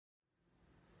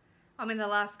I'm in the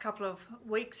last couple of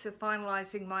weeks of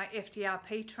finalising my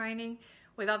FDRP training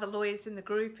with other lawyers in the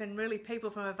group and really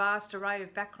people from a vast array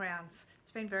of backgrounds.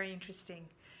 It's been very interesting.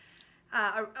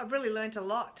 I've really learnt a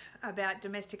lot about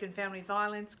domestic and family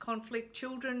violence, conflict,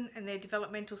 children and their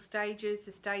developmental stages,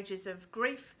 the stages of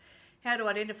grief, how to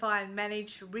identify and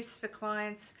manage risks for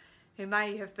clients who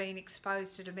may have been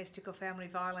exposed to domestic or family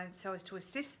violence so as to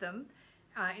assist them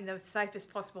in the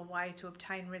safest possible way to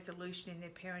obtain resolution in their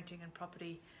parenting and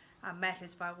property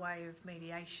matters by way of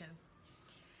mediation.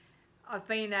 I've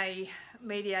been a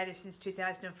mediator since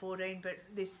 2014, but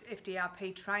this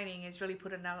FDRP training has really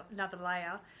put another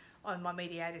layer on my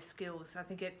mediator skills. I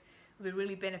think it will be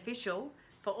really beneficial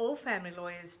for all family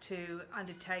lawyers to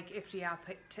undertake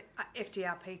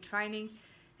FDRP training,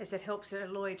 as it helps a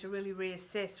lawyer to really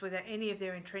reassess whether any of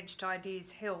their entrenched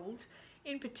ideas held,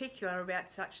 in particular about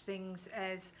such things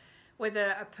as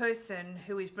whether a person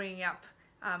who is bringing up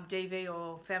DV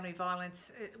or family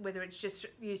violence, whether it's just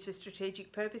used for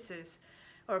strategic purposes,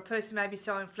 or a person may be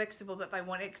so inflexible that they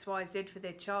want X, Y, Z for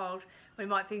their child. We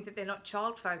might think that they're not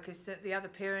child focused, that the other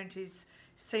parent is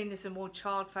seen as a more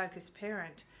child focused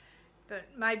parent. But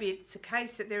maybe it's a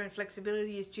case that their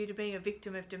inflexibility is due to being a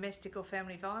victim of domestic or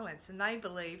family violence, and they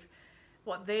believe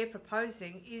what they're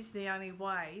proposing is the only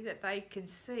way that they can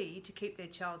see to keep their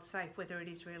child safe, whether it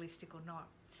is realistic or not.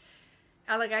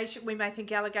 We may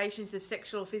think allegations of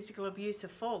sexual or physical abuse are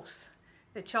false.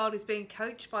 The child is being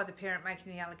coached by the parent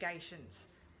making the allegations.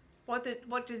 What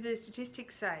do the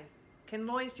statistics say? Can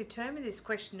lawyers determine this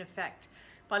question of fact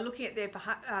by looking at their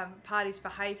party's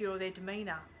behaviour or their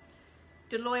demeanour?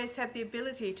 Do lawyers have the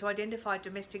ability to identify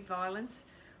domestic violence,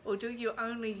 or do you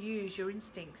only use your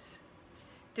instincts?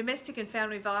 Domestic and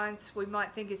family violence we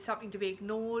might think is something to be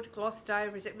ignored, glossed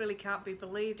over, as it really can't be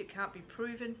believed, it can't be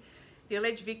proven. The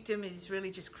alleged victim is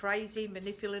really just crazy,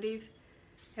 manipulative.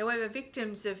 However,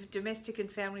 victims of domestic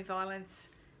and family violence,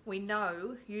 we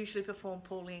know, usually perform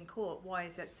poorly in court. Why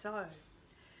is that so?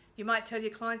 You might tell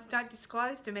your clients don't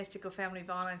disclose domestic or family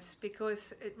violence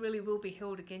because it really will be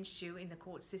held against you in the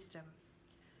court system.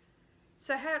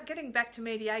 So getting back to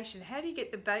mediation, how do you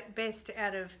get the best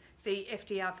out of the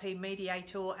FDRP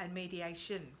Mediator and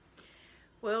mediation?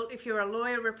 Well, if you're a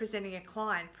lawyer representing a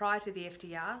client prior to the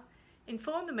FDR,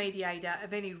 inform the mediator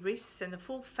of any risks and the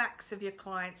full facts of your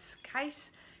client's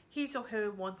case, his or her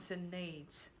wants and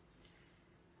needs.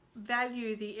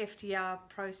 Value the FDR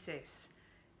process,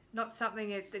 not something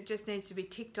that just needs to be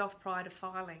ticked off prior to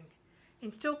filing.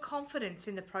 Instill confidence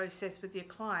in the process with your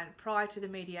client prior to the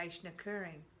mediation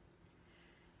occurring.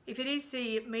 If it is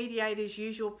the mediator's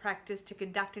usual practice to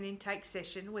conduct an intake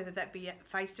session, whether that be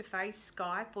face-to-face,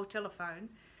 Skype or telephone,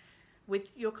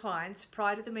 with your clients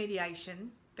prior to the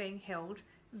mediation being held,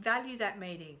 value that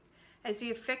meeting, as the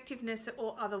effectiveness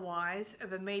or otherwise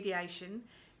of a mediation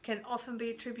can often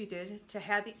be attributed to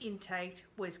how the intake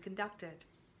was conducted.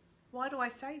 Why do I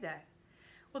say that?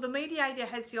 Well, the mediator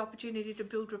has the opportunity to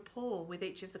build rapport with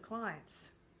each of the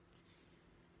clients.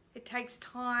 It takes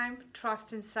time,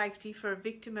 trust and safety for a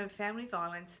victim of family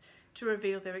violence to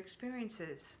reveal their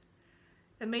experiences.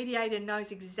 The mediator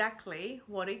knows exactly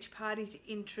what each party's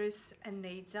interests and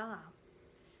needs are.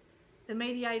 The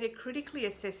mediator critically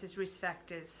assesses risk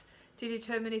factors to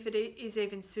determine if it is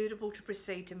even suitable to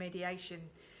proceed to mediation,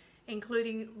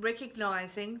 including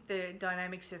recognising the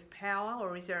dynamics of power,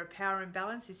 or is there a power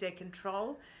imbalance, is there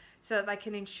control, so that they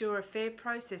can ensure a fair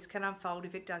process can unfold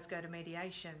if it does go to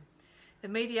mediation. The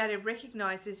mediator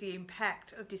recognises the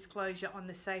impact of disclosure on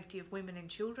the safety of women and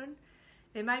children.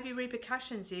 There may be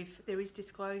repercussions if there is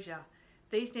disclosure.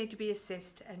 These need to be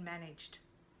assessed and managed.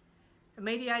 A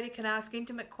mediator can ask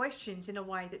intimate questions in a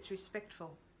way that's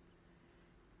respectful.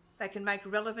 They can make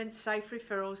relevant, safe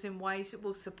referrals in ways that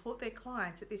will support their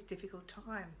clients at this difficult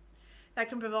time. They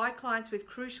can provide clients with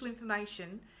crucial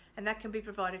information, and that can be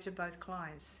provided to both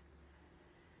clients.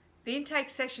 The intake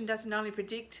session doesn't only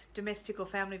predict domestic or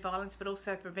family violence, but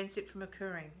also prevents it from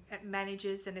occurring. It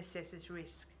manages and assesses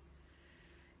risk.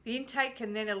 The intake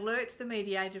can then alert the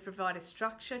mediator to provide a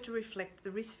structure to reflect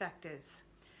the risk factors.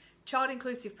 Child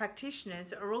inclusive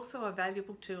practitioners are also a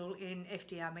valuable tool in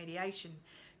FDR mediation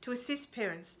to assist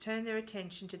parents turn their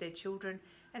attention to their children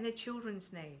and their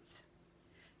children's needs.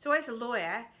 So as a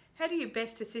lawyer, how do you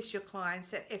best assist your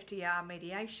clients at FDR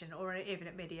mediation, or even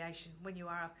at mediation when you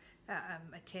are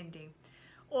attending?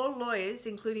 All lawyers,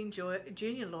 including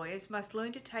junior lawyers, must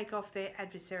learn to take off their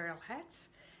adversarial hats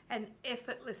and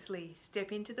effortlessly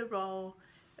step into the role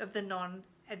of the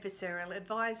non-adversarial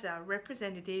advisor,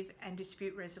 representative and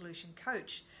dispute resolution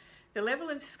coach. The level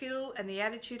of skill and the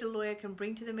attitude a lawyer can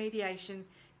bring to the mediation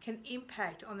can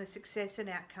impact on the success and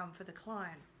outcome for the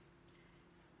client.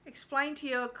 Explain to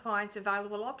your clients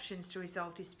available options to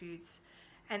resolve disputes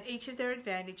and each of their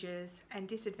advantages and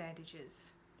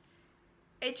disadvantages.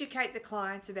 Educate the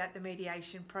clients about the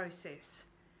mediation process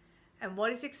and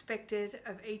what is expected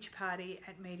of each party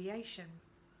at mediation.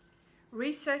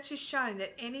 Research has shown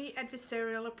that any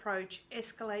adversarial approach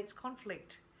escalates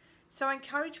conflict, so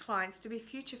encourage clients to be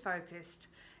future focused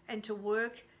and to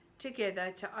work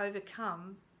together to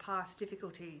overcome past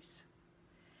difficulties.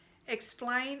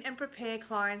 Explain and prepare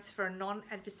clients for a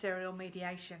non-adversarial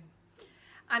mediation.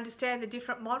 Understand the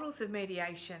different models of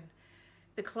mediation,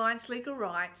 the client's legal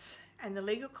rights, and the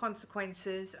legal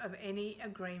consequences of any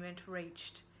agreement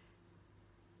reached.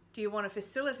 Do you want a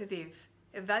facillitative,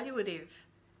 evaluative,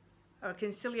 or a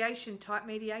conciliation type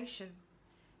mediation?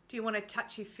 Do you want a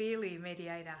touchy-feely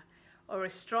mediator or a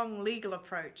strong legal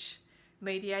approach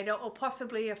mediator, or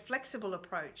possibly a flexible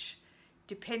approach,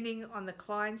 depending on the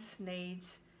client's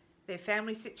needs, their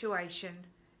family situation,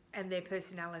 and their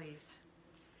personalities?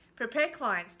 Prepare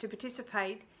clients to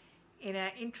participate in an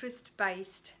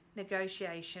interest-based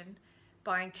negotiation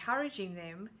by encouraging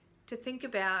them to think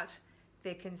about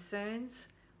their concerns,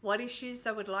 what issues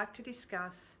they would like to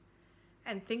discuss,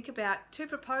 and think about 2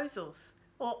 proposals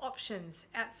or options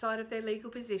outside of their legal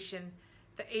position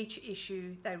for each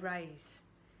issue they raise.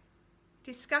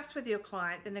 Discuss with your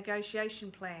client the negotiation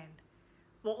plan.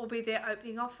 What will be their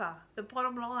opening offer, the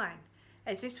bottom line,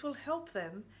 as this will help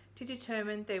them to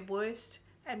determine their worst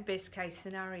and best case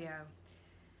scenario,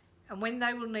 and when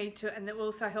they will need to, and that will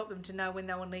also help them to know when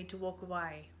they will need to walk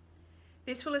away.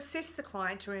 This will assist the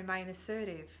client to remain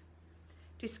assertive.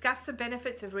 Discuss the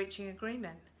benefits of reaching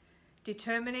agreement,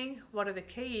 determining what are the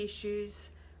key issues,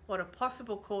 what are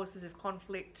possible causes of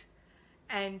conflict,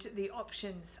 and the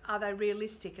options. Are they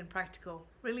realistic and practical?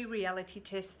 Really reality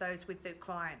test those with the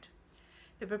client.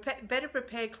 The better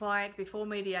prepared client before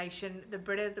mediation, the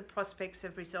better the prospects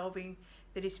of resolving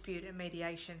the dispute at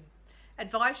mediation.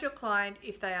 Advise your client,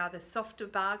 if they are the softer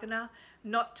bargainer,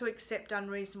 not to accept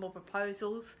unreasonable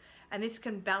proposals, and this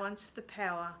can balance the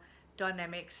power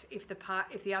dynamics if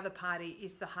the other party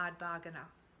is the hard bargainer.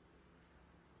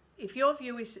 If your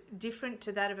view is different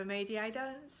to that of a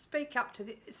mediator, speak up,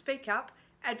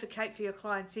 advocate for your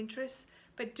client's interests,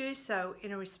 but do so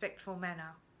in a respectful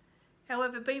manner.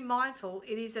 However, be mindful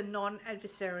it is a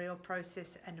non-adversarial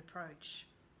process and approach.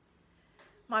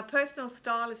 My personal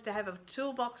style is to have a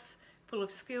toolbox full of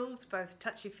skills, both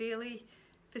touchy-feely,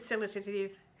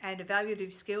 facilitative and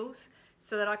evaluative skills,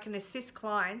 so that I can assist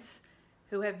clients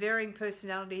who have varying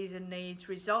personalities and needs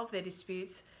resolve their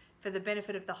disputes for the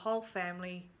benefit of the whole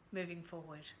family moving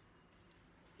forward.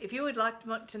 If you would like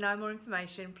to know more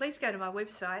information, please go to my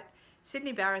website,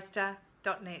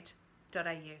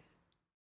 sydneybarrister.net.au.